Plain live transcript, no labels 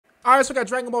All right, so we got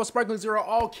Dragon Ball Sparkling Zero,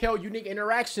 all Kale unique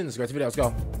interactions. Go to the video. Let's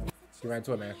go. Let's get right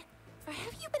into it, man. Or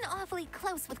have you been awfully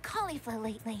close with Cauliflower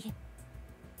lately?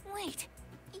 Wait,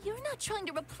 you're not trying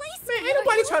to replace me, Man, ain't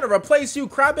nobody trying to replace you,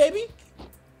 crybaby.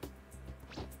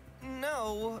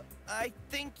 No, I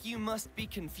think you must be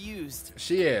confused.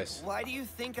 She is. Why do you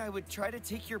think I would try to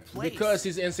take your place? Because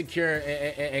he's insecure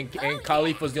and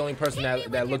Khalifa's the only person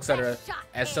that looks at her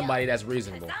as somebody that's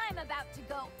reasonable. I'm about to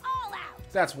go all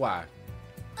out. That's why.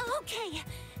 Okay,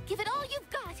 give it all you've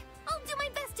got. I'll do my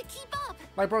best to keep up.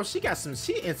 Like, bro, she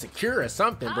insecure or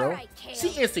something, bro. All right, Kale. She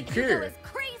insecure. Go as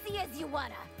crazy as you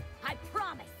wanna. I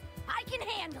promise, I can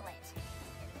handle it.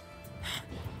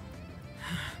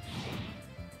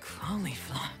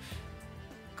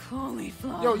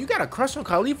 Cauliflower. Yo, you got a crush on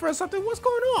Khalifa or something? What's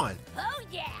going on? Oh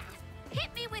yeah,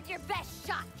 hit me with your best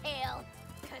shot, Kale.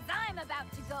 Cause I'm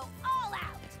about to go all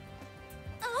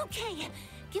out. Okay,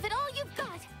 give it all you've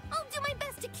got. I'll do my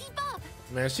best to keep up.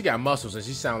 Man, she got muscles and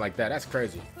she sound like that. That's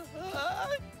crazy.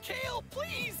 Kale,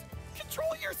 please!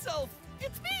 Control yourself!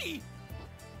 It's me!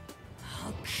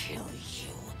 I'll kill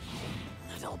you,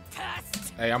 little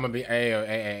pest. Hey, I'm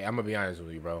gonna be honest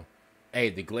with you, bro. Hey,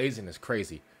 the glazing is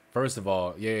crazy. First of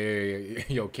all,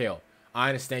 yo, Kale, I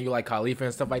understand you like Khalifa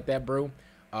and stuff like that, bro.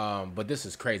 But this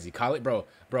is crazy. Bro.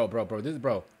 This is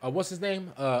bro. What's his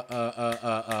name?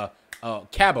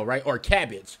 Cabo, right? Or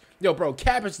Cabbage. Yo, bro,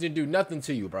 Cabbage didn't do nothing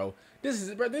to you, bro. This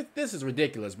is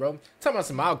ridiculous, bro. Talking about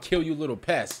some, I'll kill you, little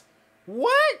pest.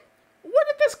 What? Where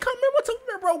did this come in? What's up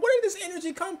there, bro? Where did this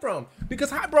energy come from? Because,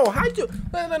 how'd you?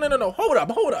 No. Hold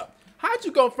up. How'd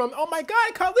you go from? Oh my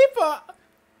God, Khalifa.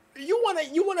 You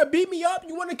wanna beat me up?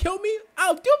 You wanna kill me?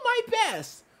 I'll do my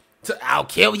best. I'll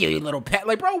kill you, you little pet.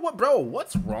 Like, bro,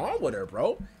 what's wrong with her,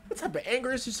 bro? What type of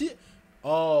anger is she?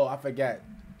 Oh, I forgot.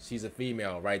 She's a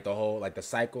female, right? The whole, like, the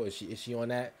cycle, is she on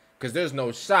that? Because there's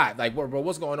no shot. Like, bro,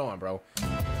 what's going on, bro?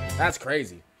 That's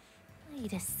crazy.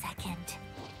 Wait a second.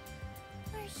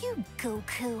 Are you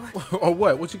Goku? Oh,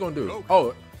 what? What you gonna do? Goku.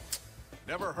 Oh,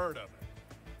 Never heard of it.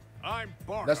 I'm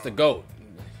Bardock. that's the GOAT.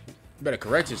 You better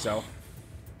correct yourself.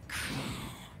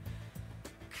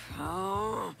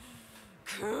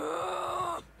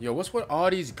 Yo, what's with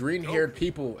all these green-haired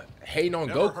people hating on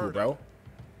Never Goku, heard bro? of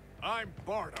it. I'm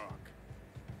Bardock.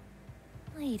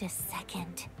 Wait a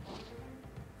second.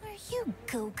 Are you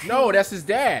Goku? No, that's his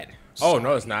dad. Oh,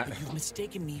 no, it's not. But you've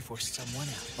mistaken me for someone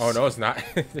else. Oh, no, it's not.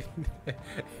 I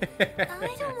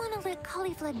don't want to let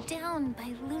Cauliflower down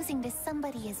by losing to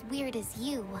somebody as weird as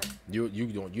you. You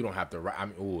don't have to. I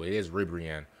mean, ooh, it is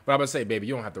Ribrianne. But I'm gonna say, baby,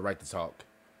 you don't have the right to talk.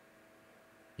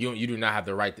 You do not have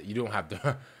the right. You don't have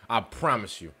to. I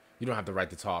promise you, you don't have the right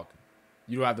to talk.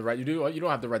 You don't have the right. You don't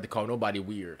have the right to call nobody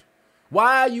weird.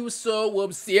 Why are you so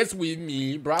obsessed with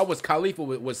me, bro? I was Khalifa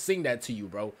would sing that to you,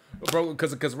 bro.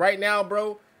 Because right now,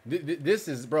 bro, this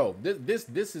is what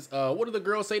do the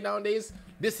girls say nowadays?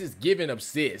 This is giving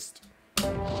obsessed.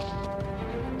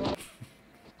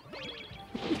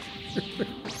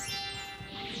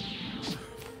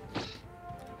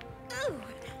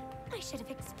 I should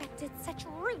have expected such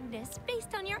rudeness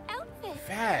based on your outfit.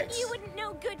 Facts. You wouldn't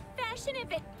know good fashion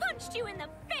if it punched you in the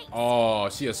face. Oh,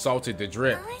 she assaulted the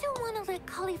drip. I don't want to let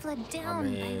Cauliflower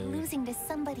down by losing to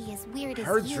somebody as weird as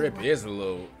Her you. drip is a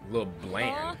little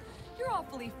bland. You're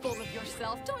awfully full of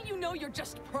yourself. Don't you know you're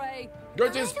just prey?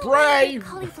 You're just I don't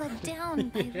want to prey. let Cauliflower down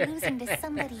by losing to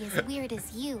somebody as weird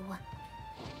as you.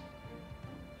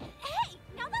 Hey,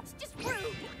 now that's just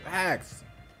rude. Facts.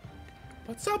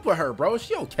 What's up with her, bro? Is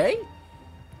she okay?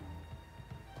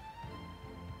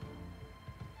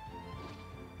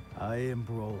 I am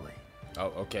Broly.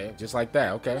 Oh, okay. Just like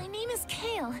that. Okay. My name is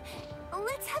Kale.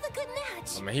 Let's have a good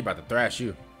match. I mean, he about to thrash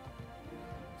you.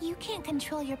 You can't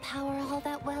control your power all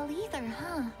that well either,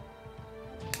 huh?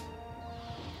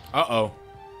 Uh-oh.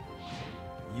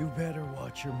 You better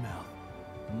watch your mouth,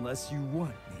 unless you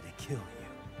want me to kill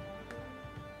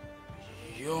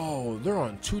you. Yo, they're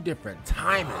on two different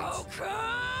timings.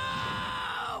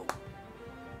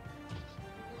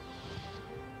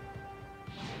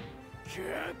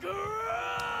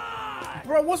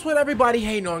 Bro, what's with everybody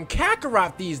hating on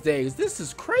Kakarot these days? This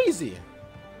is crazy.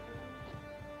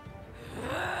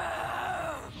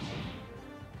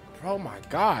 Oh my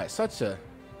God, such a...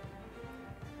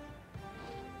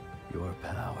 Your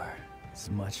power is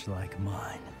much like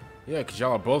mine. Yeah, because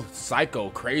y'all are both psycho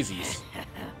crazies.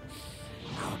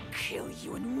 I'll kill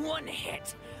you in one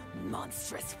hit,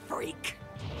 monstrous freak.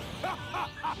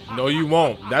 No, you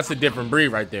won't. That's a different breed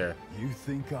right there. You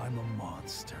think I'm a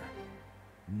monster?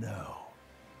 No.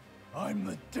 I'm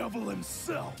the devil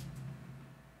himself.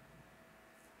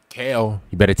 Kale,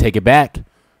 you better take it back.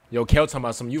 Yo, Kale talking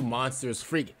about some you monsters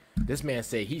freak. This man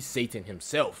said he's Satan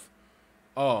himself.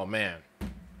 Oh man,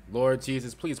 Lord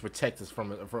Jesus, please protect us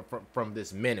from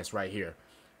this menace right here.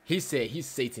 He said he's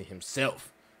Satan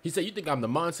himself. He said, you think I'm the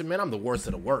monster, man? I'm the worst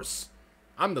of the worst.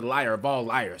 I'm the liar of all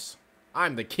liars.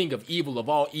 I'm the king of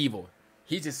all evil.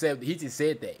 He just said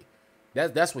that.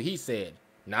 That's what he said.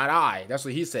 Not I. That's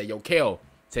what he said. Yo, Kale,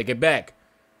 take it back.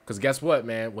 Because guess what,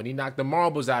 man? When he knocked the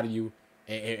marbles out of you,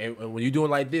 and when you're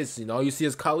doing like this, you know, you see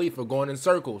his Khalifa going in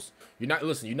circles. You're not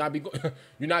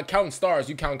counting stars.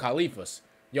 You counting Khalifas.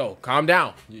 Yo, calm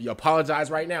down. You apologize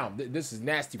right now. This is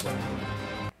nasty, bro.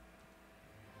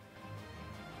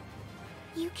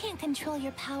 You can't control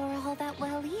your power all that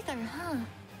well either, huh?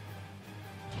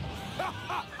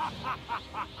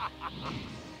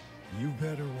 You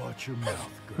better watch your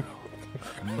mouth, girl.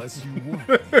 Unless you want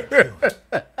me to kill it.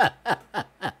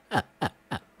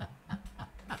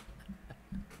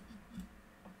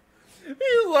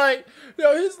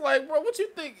 He's like, bro, what you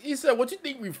think? He said, what you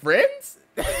think, we friends?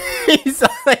 he's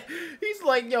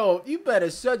like, yo, you better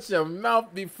shut your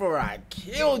mouth before I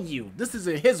kill you. This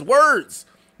isn't his words.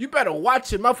 You better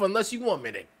watch your mouth unless you want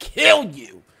me to kill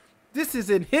you. This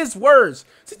isn't his words.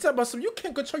 She talking about some, you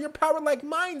can't control your power like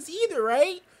mine's either,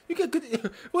 right? You can't,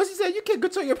 what's he saying? You can't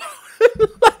control your power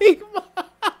like mine.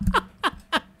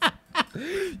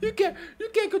 You can't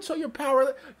control your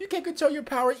power. You can't control your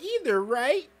power either,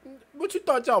 right? What you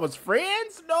thought y'all was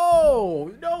friends?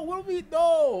 No.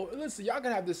 No. Listen, y'all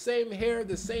can have the same hair,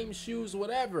 the same shoes,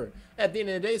 whatever. At the end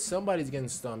of the day, somebody's getting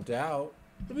stumped out.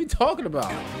 What are we talking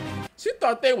about? She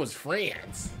thought they was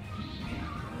friends.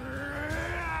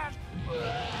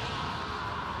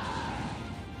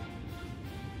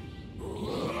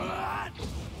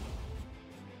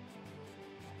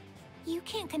 You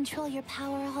can't control your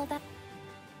power all that.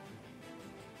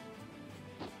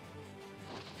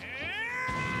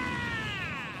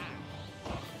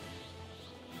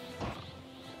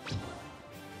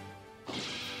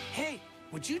 Hey,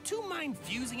 would you two mind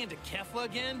fusing into Kefla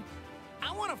again?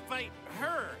 I want to fight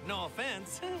her, no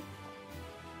offense.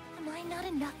 Am I not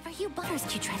enough for you?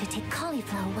 First you try to take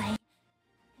cauliflower away.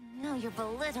 And now you're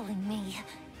belittling me.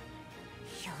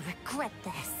 You'll regret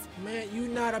this. Man, you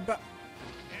not about...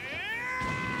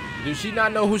 Does she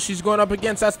not know who she's going up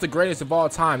against? That's the greatest of all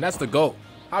time. That's the GOAT.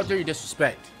 How dare you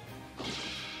disrespect?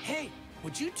 Hey,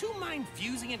 would you two mind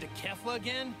fusing into Kefla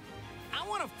again? I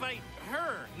want to fight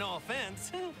her, no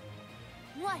offense.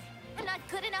 What? I'm not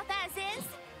good enough as is?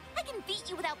 I can beat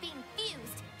you without being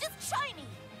fused. Just try me.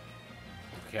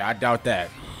 Okay, I doubt that.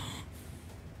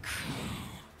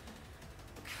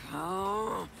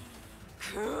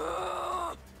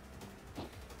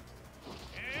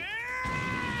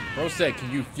 Bro said, can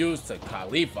you fuse to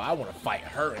Khalifa? I want to fight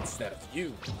her instead of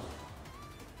you.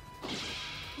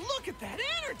 Look at that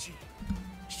energy!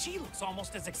 She looks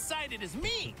almost as excited as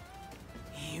me.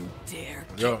 You dare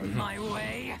get in my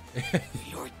way?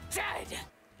 You're dead.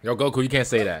 Yo, Goku, you can't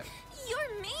say that.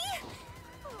 You're me?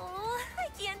 Oh, I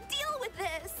can't deal with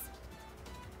this.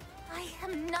 I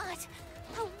am not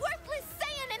a worthless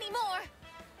Saiyan anymore.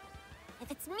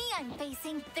 If it's me I'm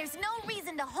facing, there's no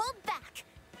reason to hold back.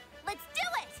 Let's do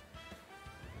it!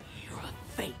 You're a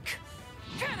fake.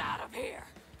 Get out of here!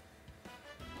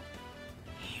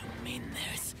 You mean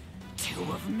there's two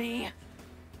of me?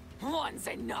 One's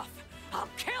enough. I'll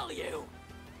kill you!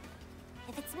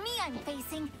 If it's me I'm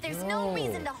facing, there's no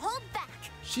reason to hold back.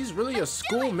 She's really a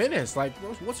school menace. Like,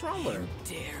 what's wrong with her? You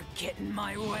dare get in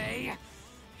my way?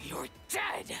 You're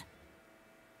dead!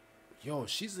 Yo,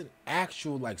 she's an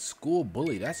actual, like, school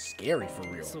bully. That's scary for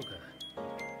real.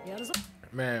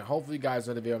 Man, hopefully you guys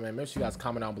enjoyed the video, man. Make sure you guys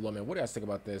comment down below, man. What do you guys think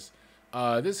about this?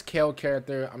 This Kale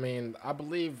character, I mean, I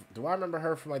believe, do I remember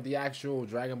her from, like, the actual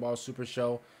Dragon Ball Super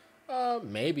show?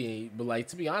 Maybe, but, like,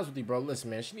 to be honest with you, bro, listen,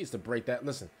 man, she needs to break that.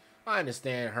 Listen, I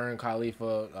understand her and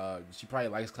Khalifa, she probably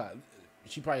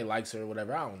likes her or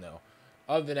whatever, I don't know.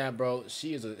 Other than that, bro,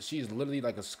 she's literally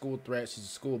like a school threat. She's a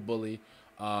school bully.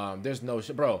 There's no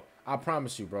shit, bro. I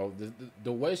promise you, bro.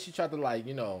 The way she tried to, like,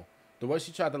 you know, the way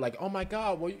she tried to, like, oh my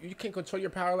God, well, you can't control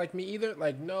your power like me either.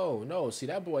 Like, no. See,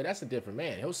 that boy, that's a different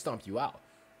man. He'll stomp you out.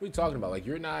 What are you talking about? Like,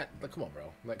 you're not, like, come on,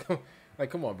 bro. Like,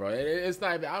 come on, bro. It's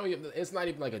not even, it's not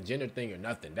even like a gender thing or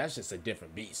nothing. That's just a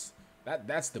different beast.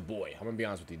 That's the boy. I'm gonna be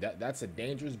honest with you. That's a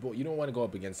dangerous boy. You don't want to go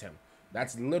up against him.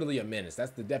 That's literally a menace.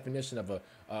 That's the definition of a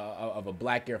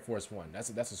Black Air Force One.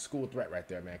 That's a school threat right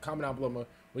there, man. Comment down below. What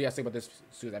do you guys think about this?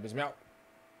 See you guys out.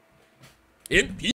 In peace.